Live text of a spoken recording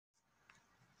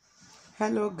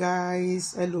Hello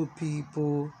guys, hello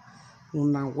people,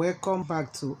 welcome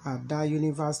back to Ada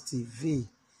Universe TV.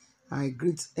 I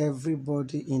greet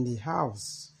everybody in the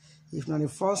house. If not the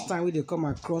first time we come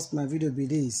across my video be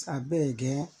this, I beg,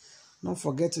 don't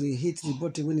forget to hit the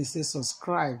button when it says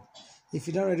subscribe. If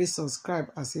you don't already subscribe,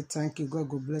 I say thank you. God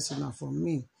bless you now for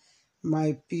me.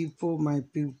 My people,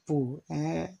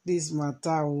 this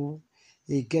matter,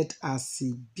 it get as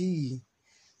it be.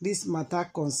 This matter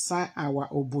concern our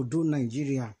obodo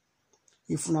Nigeria.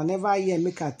 If una never hear,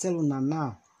 make I tell una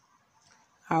now.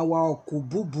 Our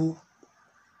okububu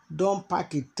don't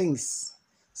pack it things.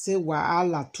 Say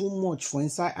wahala too much for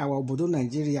inside our obodo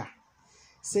Nigeria.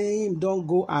 Say him don't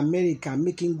go America,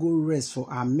 make him go rest for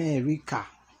America.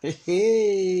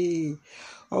 Hey,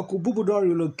 okububu don't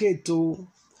relocate to.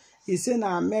 He say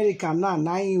na America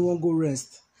now he won't go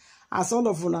rest. As all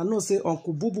of una know, say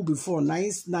Uncle Bubu before, now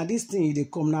this thing they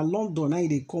come, now London, now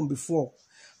they come before,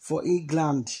 for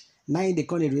England, now they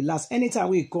come, they relax. Anytime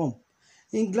we come,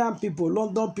 England people,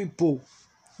 London people,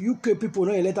 UK people,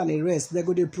 no let them rest. They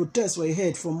go, they protest for a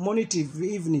head from morning to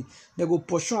evening. They go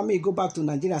pursue me, go back to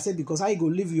Nigeria. I say, because how you go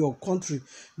leave your country?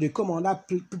 They come on that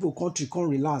people country, come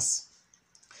relax.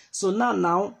 So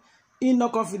now, in no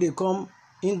country, they come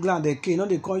England again, no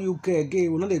they come UK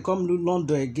again, no they come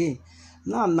London again.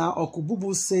 Now,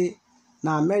 Okububu say,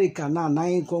 na America now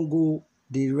he can go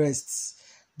the rest.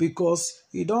 Because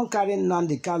he don't carry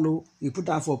Nnamdi Kanu, he put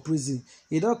down for prison.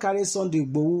 He don't carry Sunday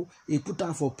Igboho, he put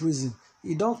down for prison.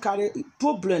 He don't carry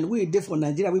problem we did for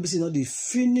Nigeria, we see not the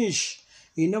finish.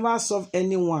 He never solve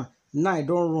anyone. Now he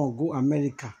don't run, go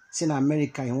America. See in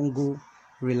America, he won't go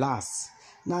relax.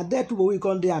 Now there people we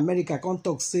come to America, can't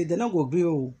talk, say they don't go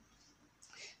agree.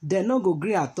 They no go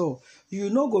green at all. You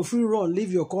no go free run,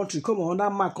 leave your country, come on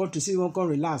that my country, see you won't come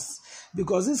relax.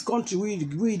 Because this country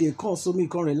we they come so me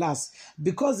come relax.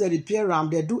 Because they repair them,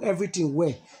 they do everything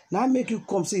well. Now make you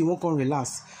come say you won't come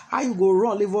relax. How you go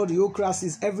run, leave all the old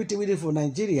crisis, everything we did for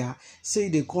Nigeria, say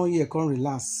they come here, come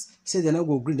relax. Say they no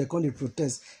go green, they come to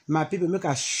protest. My people make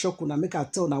a shock now, make a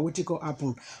tell now what can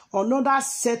happen. Another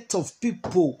set of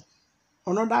people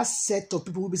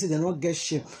will be say they not get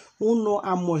shame. Who know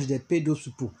how much they pay those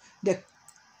people? They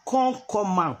can't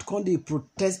come out, can't they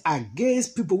protest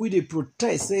against people with they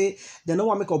protest, say they don't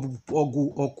want to make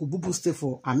or Kububu stay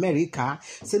for America,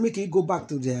 say make it go back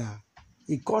to their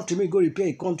country, make go repair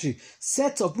a country.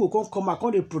 Set of people can't come out,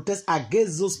 can't they protest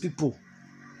against those people?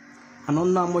 I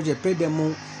don't know how much they pay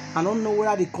them. I don't know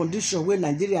whether the condition where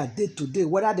Nigeria did today,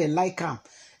 whether they like them.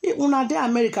 If una dey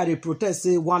America they protest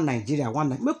say one Nigeria,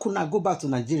 make una go back to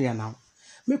Nigeria now.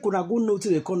 Make una go know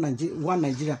till they call one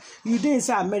Nigeria. You dey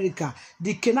inside America,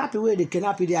 the kidnapping where they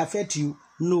kidnap they affect you.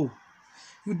 No.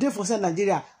 You dey for inside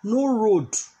Nigeria, no road,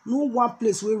 no one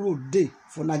place where road dey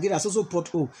for Nigeria, so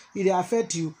pothole. It dey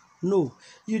affect you. No.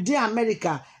 You dey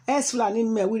America, Fulani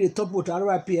men where they talk about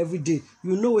RIP every day.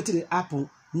 You know what will happen.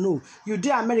 No. You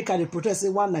dey America they protest say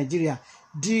one Nigeria.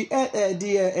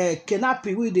 The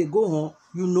kidnapping where they go home.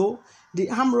 You know, the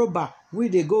armed robber where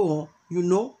they go on, you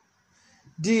know,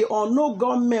 the unknown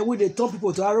government where they turn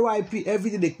people to RIP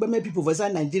every day, they permit people for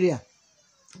inside Nigeria.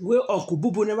 Where Uncle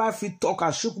Bubu never fit talk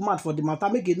and shook mouth for the matter,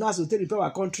 make it nice to take repair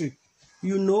our country.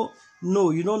 You know,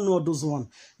 no, you don't know those ones.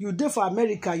 You there for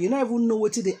America, you don't even know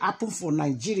what they happen for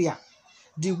Nigeria.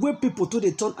 The way people to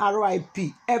they turn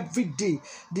RIP every day,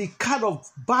 the kind of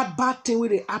bad thing where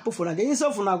they happen for Nigeria.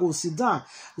 Instead of una go sit down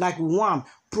like one.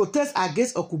 Protest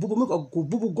against Uncle Bubu, make Uncle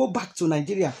Bubu go back to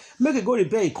Nigeria, make it go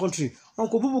repair a country.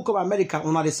 Uncle Bubu come America,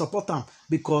 una they support them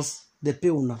because they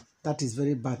pay una. That is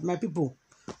very bad. My people,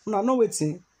 una know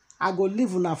waiting. I go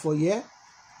leave una for here.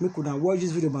 Make una watch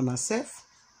this video by myself.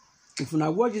 If una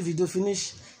watch this video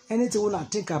finish, anything una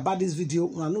think about this video,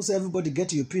 una know say everybody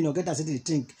get your opinion, get as they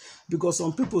think. Because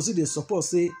some people say they support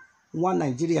say one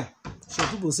Nigeria. Some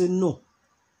people say no,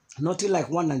 nothing like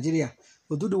one Nigeria.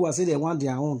 But do what say they want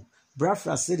their own.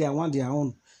 Biafra say they want their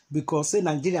own because say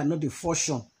Nigeria not the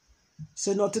fortune.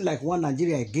 Say nothing like one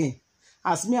Nigeria again.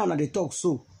 As me and they talk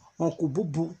so, Uncle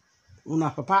Bubu,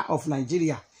 una papa of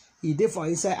Nigeria, he dey for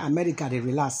inside America they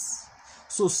relax.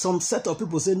 So some set of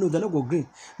people say no, they not go green.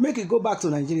 Make it go back to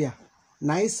Nigeria.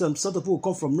 Now some sort of people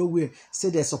come from nowhere, say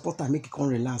they support and make it come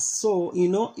relax. So you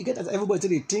know, you get that everybody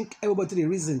they think, everybody they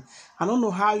reason. I don't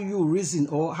know how you reason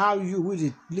or how you will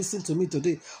listen to me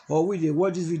today or will they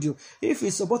watch this video. If you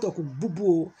support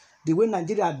Bubu the way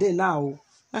Nigeria they now,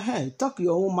 Talk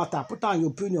your own matter, put down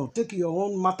your opinion, take your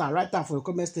own matter, write down for your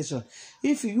comment station.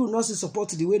 If you not support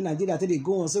the way Nigeria they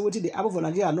go on, say what the apple for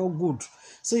Nigeria no good.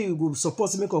 Say you go support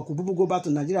to make people go back to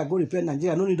Nigeria, go repair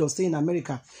Nigeria, no need of stay in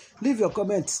America. Leave your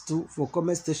comments too for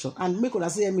comment station and make una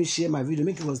say me share my video,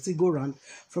 make it still go around.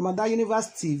 From @universe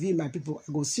TV, my people,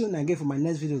 I go see you again for my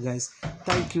next video, guys.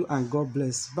 Thank you and God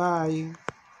bless. Bye.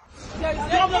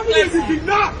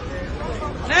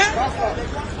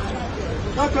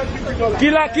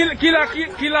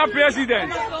 Killer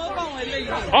president.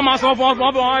 I'm a son of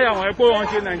Nigeria.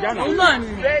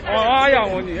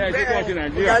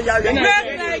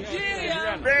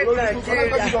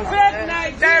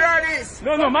 Terrorists.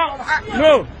 No, ma.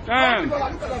 No.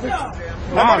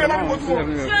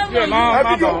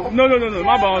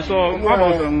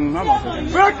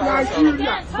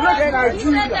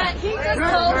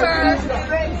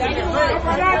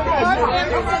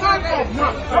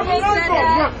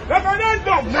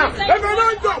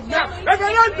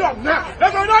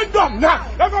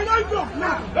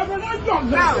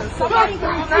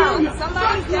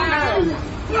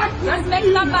 Let's make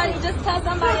somebody just tell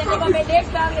somebody and they're going to make their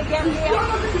family get here.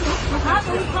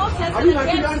 After we protested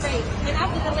against rape, and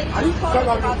after the lady told us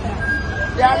about that.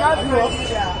 They are not good.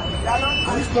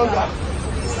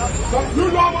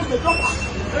 You know what they talk about?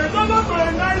 They don't know for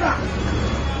a naira.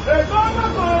 They don't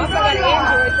know for a naira.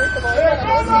 They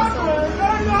don't know for a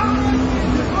naira.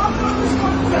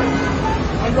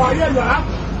 And you are here, you are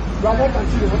not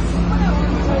Nigerians.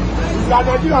 You are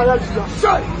Nigerian.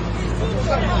 Shut!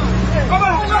 Come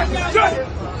on, shut!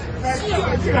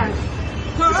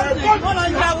 One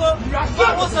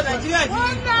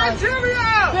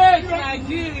Nigeria! Fake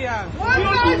Nigeria! One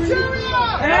Nigeria!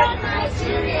 Fake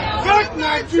Nigeria! Fake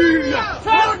Nigeria!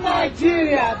 Fake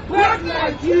Nigeria! Fake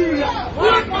Nigeria!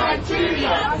 Fake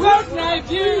Nigeria! Fake Nigeria!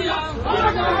 Fake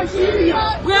Nigeria!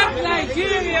 Fake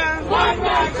Nigeria! Fake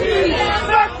Nigeria!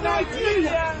 Fake Nigeria! Fake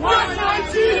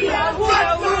Nigeria! Fake Nigeria! Fake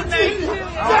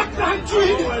Nigeria! Fake Nigeria!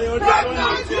 Fake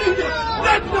Nigeria!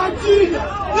 Let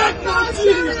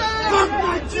Nigeria!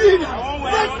 Let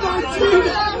Nigeria!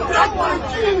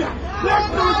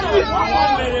 Let Nigeria!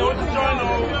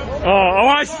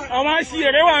 Àwọn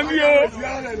aṣèré wà ń bí o,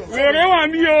 wèrè wà ń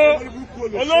bí o,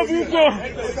 olóbùkọ,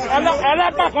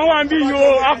 alápàkan wà ń bí o,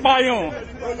 apààyàn,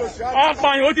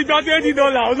 ó ti gba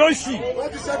 $20, olóṣì,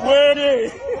 wèrè,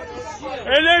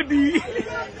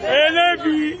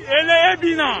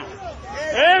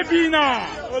 ebina,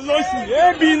 olóṣì,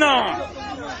 ebina,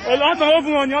 olóṣàwó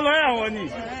fún wọn ni ọlọ́yà wọn ni.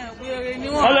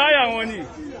 Ọlọ́yà wọn ni.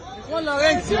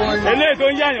 Eléyìí tó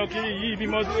ń yàyàn kiri yìí bí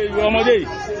ọmọdé yìí.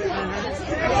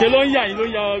 Ṣé ló ń yà yín ló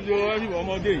ya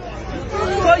ọmọdé yìí?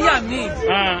 Tó yà mí.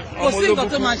 Kò sí nǹkan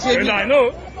tó máa ṣe mí.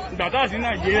 Ìgbà tá a sí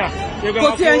Nàìjíríà. Kò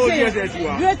tí ẹ ṣe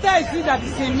greater is it that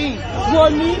is in me. Wo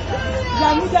ni?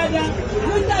 Yàmú dáadáa.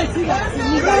 Greater is it that is in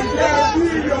me.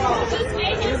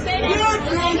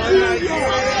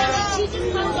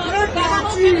 Great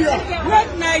Nigeria!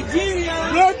 Great Nigeria!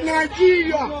 Great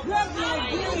Nigeria!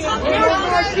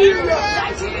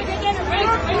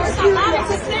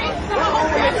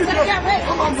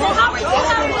 So how are you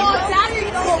having the audacity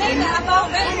to say that about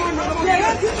rape?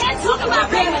 You can't talk about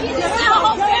rape. You just said a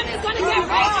whole family is going to get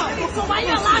raped. So why are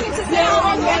you allowing me to say a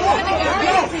whole family is going to get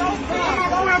raped?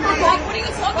 Like, what are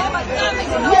you talking about? You're not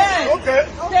making no sense. Okay.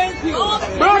 Thank you. All the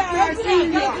people that are today,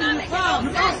 you're not making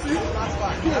no sense.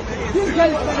 This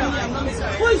girl is telling me,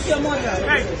 who is your mother?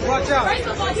 Hey, watch out. First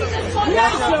of all, you just told me a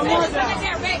whole family is going to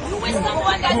get raped. You with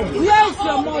someone that you Where's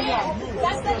your mother?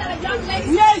 That's that a young lady.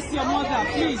 Where's your mother,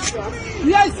 please?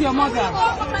 Where's your mother?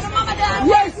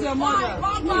 Where's your mother?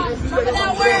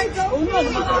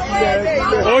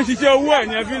 Oh, she said, "What?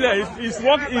 He's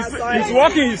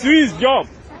working. He's doing his job.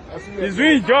 He's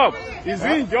doing his job. He's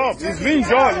doing job. He's doing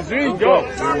job. He's doing job.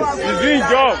 He's doing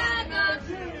job.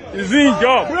 He's doing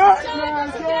job."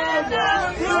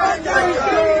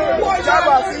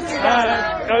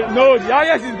 No, the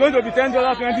highest is going to be $10,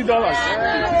 $20.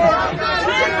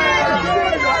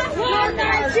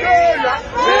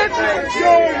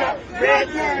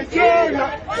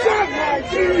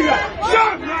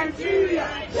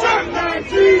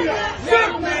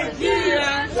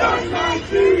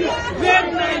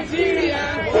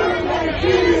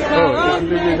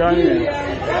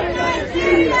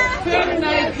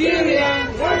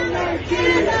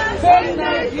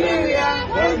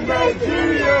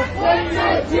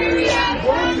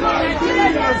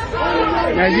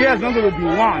 Nigeria is not going to be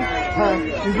one.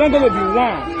 It's not going to be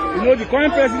one. You know, the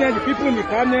current president, the people in the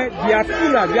cabinet, they are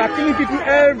killers. They are killing people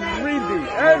every day,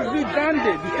 every damn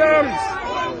day. The terrorists,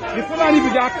 the Fulani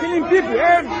people, they are killing people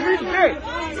every day,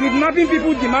 kidnapping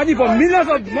people, demanding for millions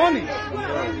of money.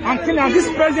 and killing, and this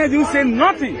president didn't say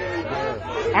nothing.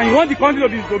 And you want the country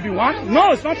to be one?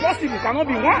 No, it's not possible. It cannot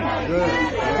be one.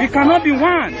 It cannot be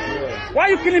one. Why are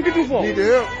you killing people for? You need to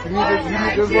help.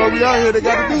 That's why we out here. They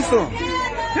got to do something.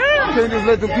 Yeah. You can't just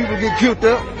let the people get killed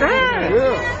up.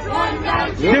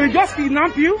 Yeah. They will just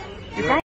kidnap you. You can't